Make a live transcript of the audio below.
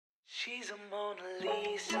She's a Mona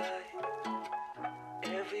Lisa.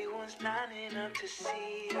 Everyone's lining up to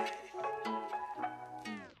see her.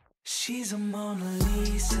 She's a Mona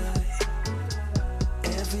Lisa.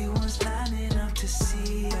 Everyone's lining up to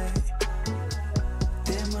see her.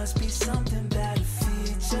 There must be something about her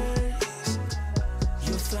features.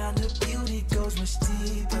 You'll find her beauty goes much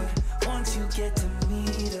deeper once you get to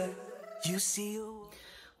meet her. You see her.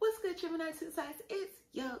 What's good, Gemini two sides? It's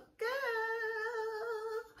your girl,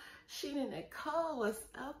 Sheena Nicole. What's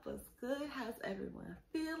up? What's good? How's everyone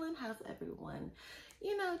feeling? How's everyone,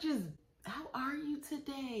 just how are you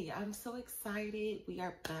today? I'm so excited. We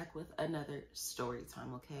are back with another story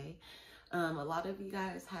time, okay? A lot of you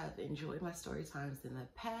guys have enjoyed my story times in the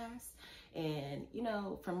past. And,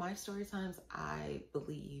 from my story times, I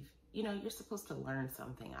believe, you're supposed to learn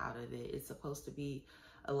something out of it. It's supposed to be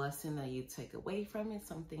a lesson that you take away from it,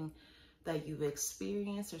 something that you've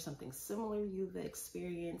experienced or something similar you've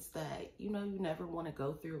experienced that, you never want to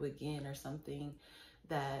go through again, or something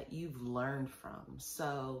that you've learned from.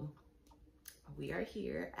 So we are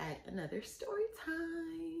here at another story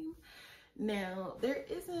time. Now, there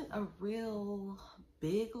isn't a real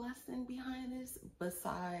big lesson behind this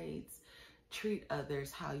besides treat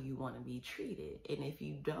others how you want to be treated. And if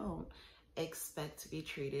you don't expect to be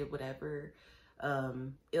treated whatever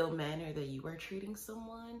ill manner that you are treating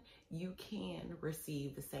someone, you can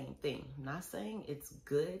receive the same thing. I'm not saying it's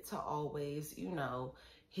good to always,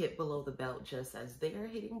 hit below the belt just as they're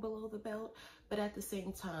hitting below the belt. But at the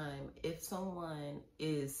same time, if someone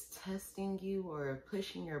is testing you or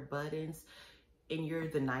pushing your buttons and you're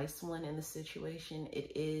the nice one in the situation,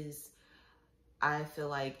 I feel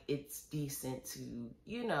like it's decent to,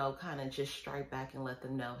 kind of just strike back and let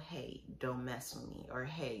them know, hey, don't mess with me, or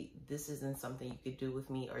hey, this isn't something you could do with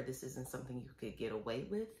me, or this isn't something you could get away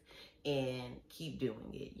with, and keep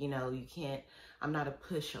doing it. You can't, I'm not a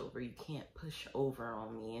pushover. You can't push over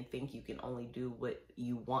on me and think you can only do what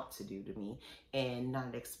you want to do to me and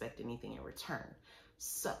not expect anything in return.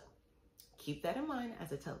 So keep that in mind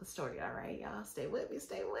as I tell the story, all right, y'all? Stay with me,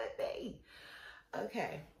 stay with me.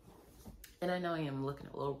 Okay. And I know I am looking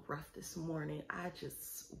a little rough this morning. I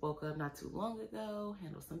just woke up not too long ago,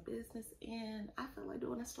 handled some business, and I feel like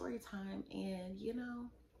doing a story time. And,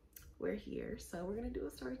 we're here. So we're going to do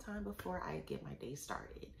a story time before I get my day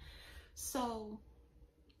started. So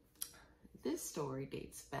this story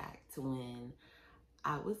dates back to when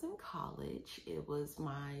I was in college. It was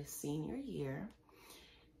my senior year.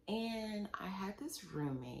 And I had this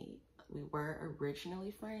roommate. We were originally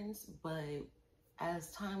friends, but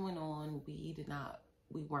as time went on,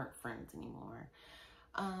 we weren't friends anymore.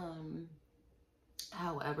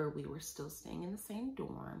 However, we were still staying in the same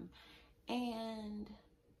dorm, and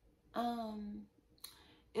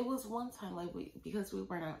it was one time, because we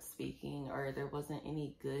were not speaking, or there wasn't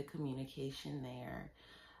any good communication there,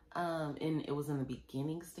 and it was in the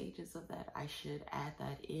beginning stages of that, I should add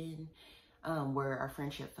that in, where our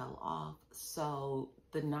friendship fell off. So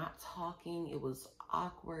the not talking, it was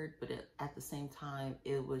awkward, but at the same time,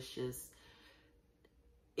 it was just,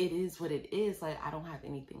 it is what it is. Like, I don't have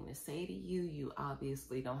anything to say to you. You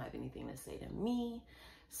obviously don't have anything to say to me.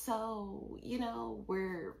 So,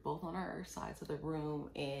 we're both on our sides of the room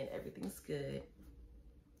and everything's good.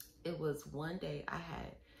 It was one day I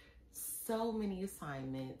had so many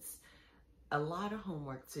assignments, a lot of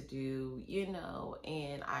homework to do,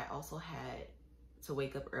 and I also had to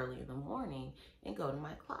wake up early in the morning and go to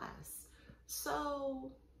my class.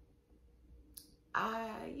 So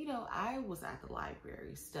I was at the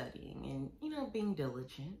library studying and, being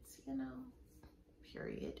diligent,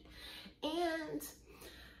 period. And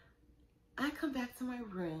I come back to my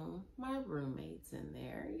room, my roommate's in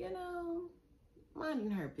there,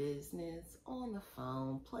 minding her business, on the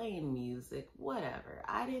phone, playing music, whatever.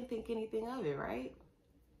 I didn't think anything of it, right?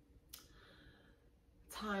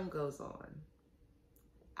 Time goes on,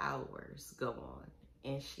 hours go on,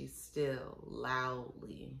 and she's still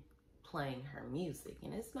loudly playing her music.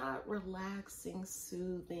 And it's not relaxing,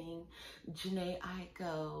 soothing, Janae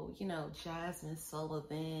Aiko, Jasmine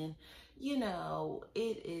Sullivan,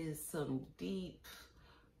 it is some deep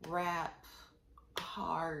rap,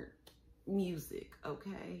 hard music,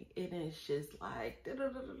 okay? It is just like,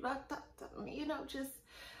 just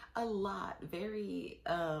a lot, very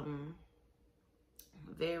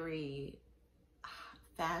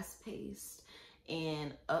fast-paced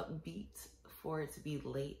and upbeat for it to be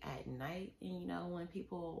late at night. And when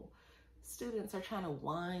students are trying to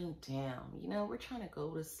wind down, we're trying to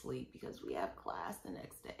go to sleep because we have class the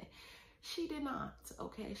next day. She did not,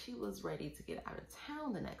 okay? She was ready to get out of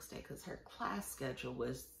town the next day because her class schedule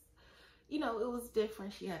was, you know, it was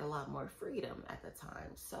different. She had a lot more freedom at the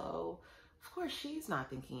time. So, of course, she's not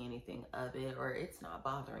thinking anything of it, or it's not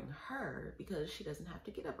bothering her because she doesn't have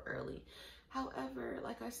to get up early. However,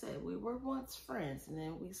 like I said, we were once friends, and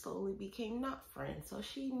then we slowly became not friends. So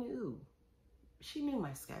she knew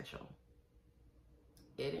my schedule.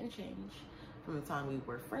 It didn't change from the time we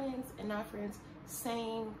were friends and not friends,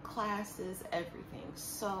 same classes, everything.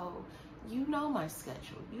 So you know my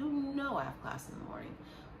schedule. You know I have class in the morning.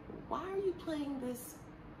 Why are you playing this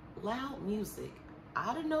loud music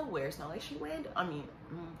out of nowhere? It's not like she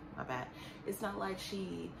my bad. It's not like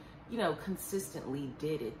she, you know, consistently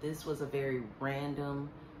did it. This was a very random,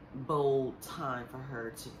 bold time for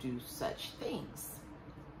her to do such things.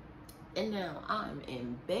 And now I'm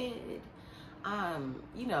in bed. I'm,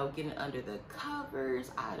 you know, getting under the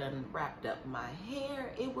covers. I done wrapped up my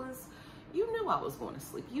hair. It was, you knew I was going to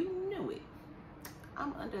sleep. You knew it.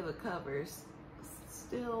 I'm under the covers,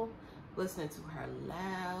 still listening to her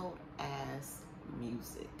loud ass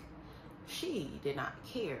music. She did not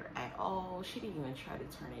care at all. She didn't even try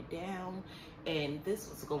to turn it down. And this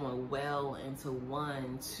was going well into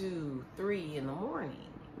 1, 2, 3 in the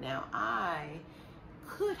morning. Now, I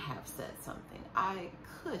could have said something. I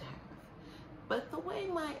could have. But the way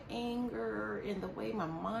my anger and the way my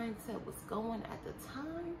mindset was going at the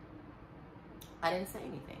time, I didn't say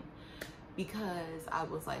anything. Because I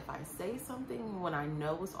was like, if I say something when I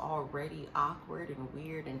know it's already awkward and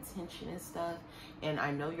weird and tension and stuff, and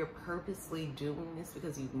I know you're purposely doing this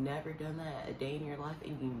because you've never done that a day in your life,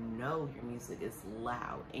 and you know your music is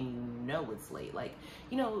loud and you know it's late, like,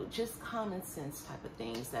 you know, just common sense type of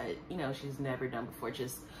things that, you know, she's never done before,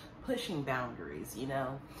 just pushing boundaries, you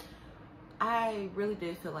know. I really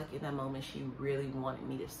did feel like in that moment she really wanted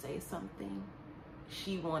me to say something.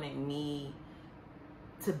 She wanted me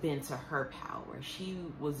to bend to her power. She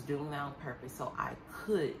was doing that on purpose so I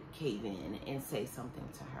could cave in and say something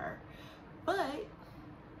to her. But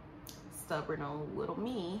stubborn old little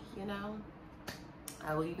me, you know,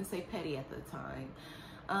 I will even say petty at the time.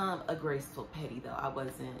 A graceful petty though. I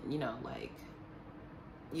wasn't, you know, like,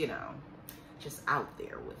 you know, just out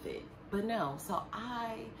there with it. But no, so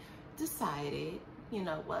I decided, you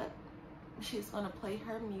know what, she's gonna play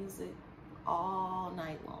her music all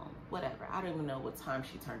night long, whatever. I don't even know what time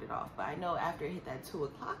she turned it off, but I know after it hit that 2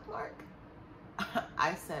 o'clock mark,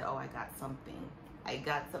 I said, oh, I got something. I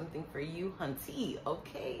got something for you, hunty,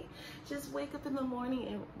 okay? Just wake up in the morning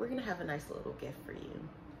and we're gonna have a nice little gift for you.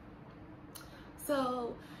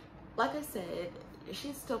 So, like I said,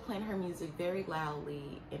 she's still playing her music very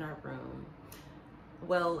loudly in our room,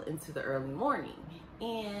 well into the early morning.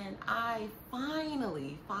 And I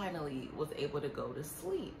finally was able to go to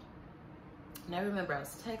sleep. And I remember I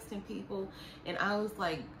was texting people and I was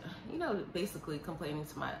like, you know, basically complaining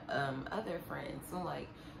to my other friends. I'm like,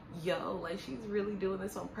 yo, like she's really doing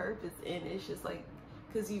this on purpose. And it's just like,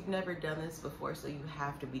 because you've never done this before, so you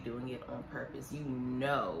have to be doing it on purpose. You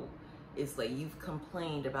know, it's like you've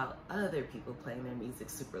complained about other people playing their music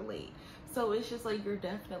super late. So it's just like, you're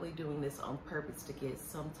definitely doing this on purpose to get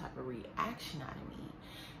some type of reaction out of me.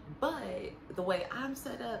 But the way I'm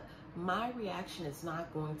set up, my reaction is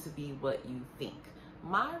not going to be what you think.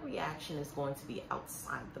 My reaction is going to be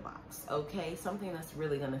outside the box, okay? Something that's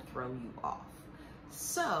really gonna throw you off.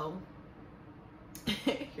 So,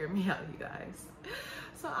 hear me out, you guys.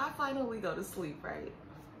 So I finally go to sleep, right?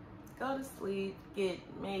 Go to sleep, get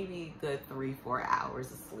maybe good 3-4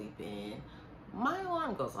 hours of sleep in. My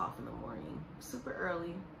alarm goes off in the morning, super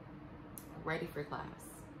early, ready for class.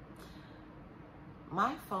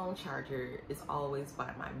 My phone charger is always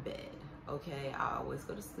by my bed, okay? I always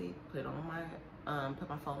go to sleep, put my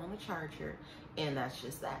phone on the charger, and that's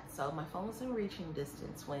just that. So my phone was in reaching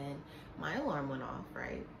distance when my alarm went off,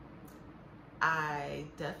 right? I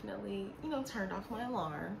definitely, you know, turned off my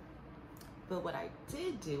alarm. But what I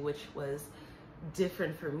did do, which was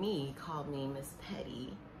different for me, called me Miss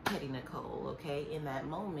Petty Nicole, okay? In that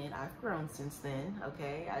moment, I've grown since then,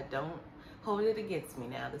 okay? I don't hold it against me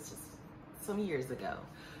now. This is some years ago.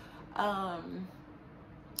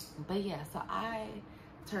 But yeah, so I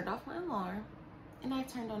turned off my alarm and I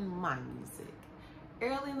turned on my music.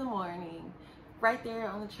 Early in the morning, right there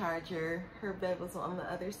on the charger. Her bed was on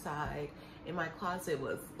the other side, and my closet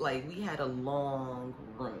was like, we had a long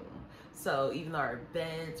room. So even though our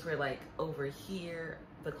beds were like over here,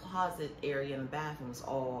 the closet area in the bathroom was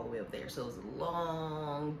all the way up there. So it was a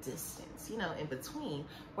long distance, you know, in between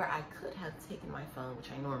where I could have taken my phone,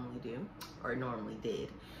 which I normally do, or normally did,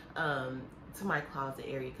 to my closet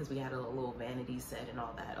area because we had a little vanity set and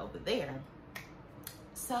all that over there.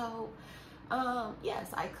 So,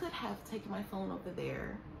 yes, I could have taken my phone over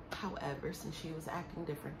there However, since she was acting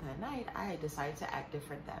different that night, I decided to act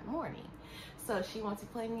different that morning. So she wanted to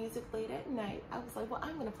play music late at night. I was like, well,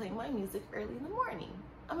 I'm gonna play my music early in the morning.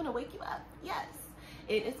 I'm gonna wake you up, yes.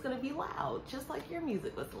 And it's gonna be loud, just like your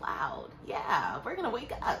music was loud. Yeah, we're gonna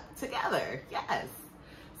wake up together, yes.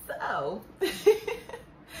 So,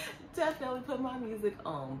 definitely put my music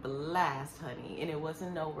on blast, honey. And it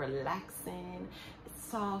wasn't no relaxing,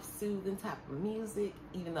 soft, soothing type of music,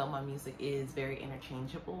 even though my music is very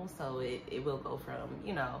interchangeable. So it will go from,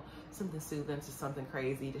 you know, something soothing to something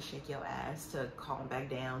crazy to shake your ass to calm back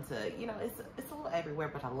down to, you know, it's a little everywhere,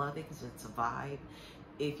 but I love it because it's a vibe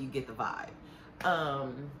if you get the vibe.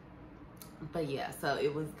 But yeah, so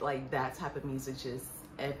it was like that type of music just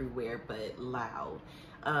everywhere but loud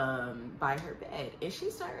by her bed. And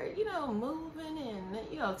she started, you know, moving and,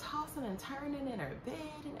 you know, tossing and turning in her bed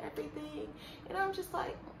and everything. And I'm just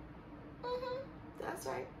like, that's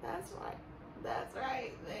right, that's right, that's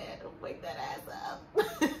right, man, wake that ass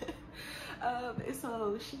up. And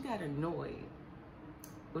so she got annoyed,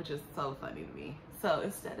 which is so funny to me. So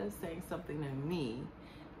instead of saying something to me,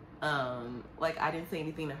 like I didn't say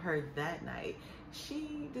anything to her that night,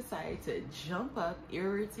 she decided to jump up,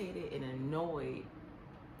 irritated and annoyed.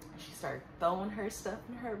 She started throwing her stuff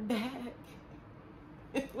in her bag.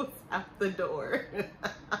 It was out the door.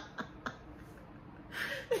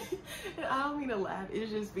 And I don't mean to laugh,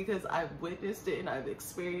 it's just because I've witnessed it and I've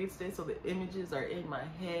experienced it, so the images are in my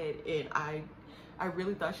head. And I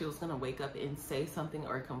really thought she was gonna wake up and say something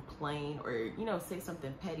or complain or, you know, say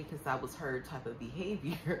something petty because that was her type of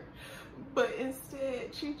behavior. But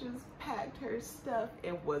instead, she just packed her stuff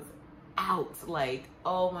and was out. Like,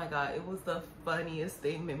 oh my God, it was the funniest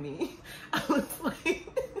thing to me. I was like,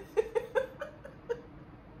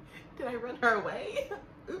 did I run her away?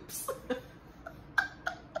 Oops.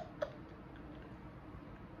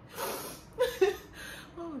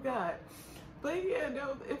 Oh God. But yeah,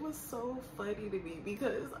 no, it was so funny to me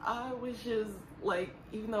because I was just like,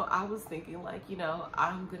 even though I was thinking like, you know,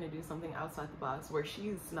 I'm gonna do something outside the box where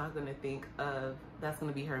she's not gonna think of, that's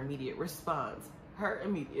gonna be her immediate response. Her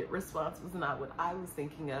immediate response was not what I was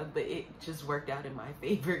thinking of, but it just worked out in my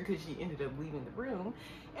favor because she ended up leaving the room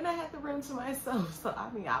and I had the room to myself. So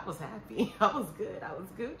I mean, I was happy, I was good, I was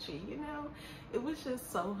Gucci, you know. It was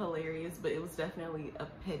just so hilarious, but it was definitely a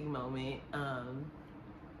petty moment.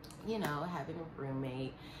 You know, having a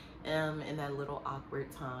roommate in that little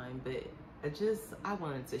awkward time. But I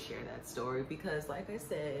wanted to share that story because like I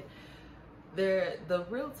said, the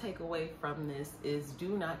real takeaway from this is do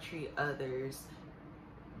not treat others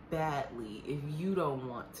badly if you don't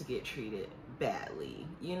want to get treated badly,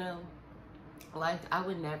 you know. Like I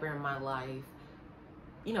would never in my life,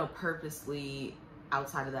 you know, purposely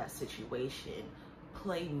outside of that situation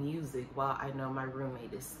play music while I know my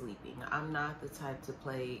roommate is sleeping. I'm not the type to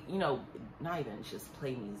play, you know, not even just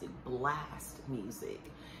play music, blast music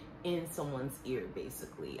in someone's ear,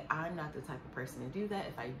 basically. I'm not the type of person to do that.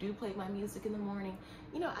 If I do play my music in the morning,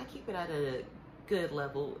 you know, I keep it at a good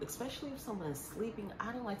level, especially if someone is sleeping.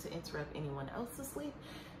 I don't like to interrupt anyone else's sleep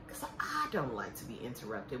because I don't like to be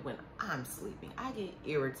interrupted when I'm sleeping. I get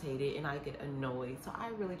irritated and I get annoyed. So I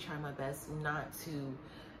really try my best not to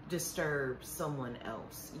disturb someone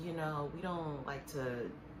else. You know, we don't like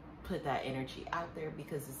to put that energy out there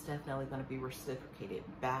because it's definitely going to be reciprocated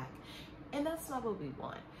back, and that's not what we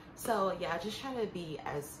want. So yeah, I just try to be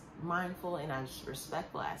as mindful and as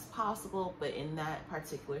respectful as possible. But in that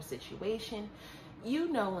particular situation,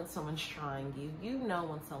 you know when someone's trying you, you know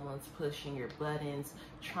when someone's pushing your buttons,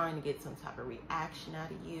 trying to get some type of reaction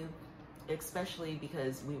out of you, especially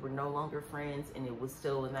because we were no longer friends and it was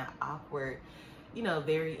still in that awkward, you know,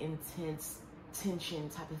 very intense tension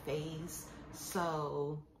type of phase.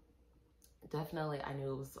 So definitely I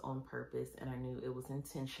knew it was on purpose and I knew it was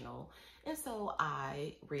intentional. And so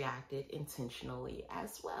I reacted intentionally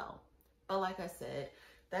as well. But like I said,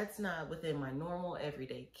 that's not within my normal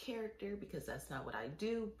everyday character because that's not what I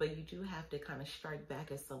do. But you do have to kind of strike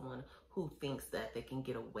back at someone who thinks that they can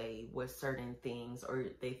get away with certain things, or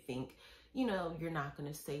they think, you know, you're not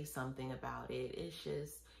going to say something about it. It's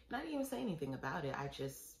just not even say anything about it. I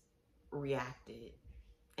just reacted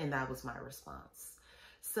and that was my response.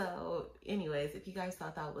 So anyways, if you guys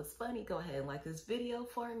thought that was funny, go ahead and like this video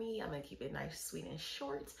for me. I'm gonna keep it nice, sweet, and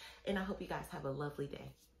short, and I hope you guys have a lovely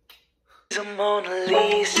day. The Mona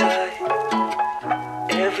Lisa,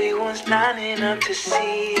 everyone's lining up to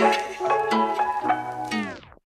see her.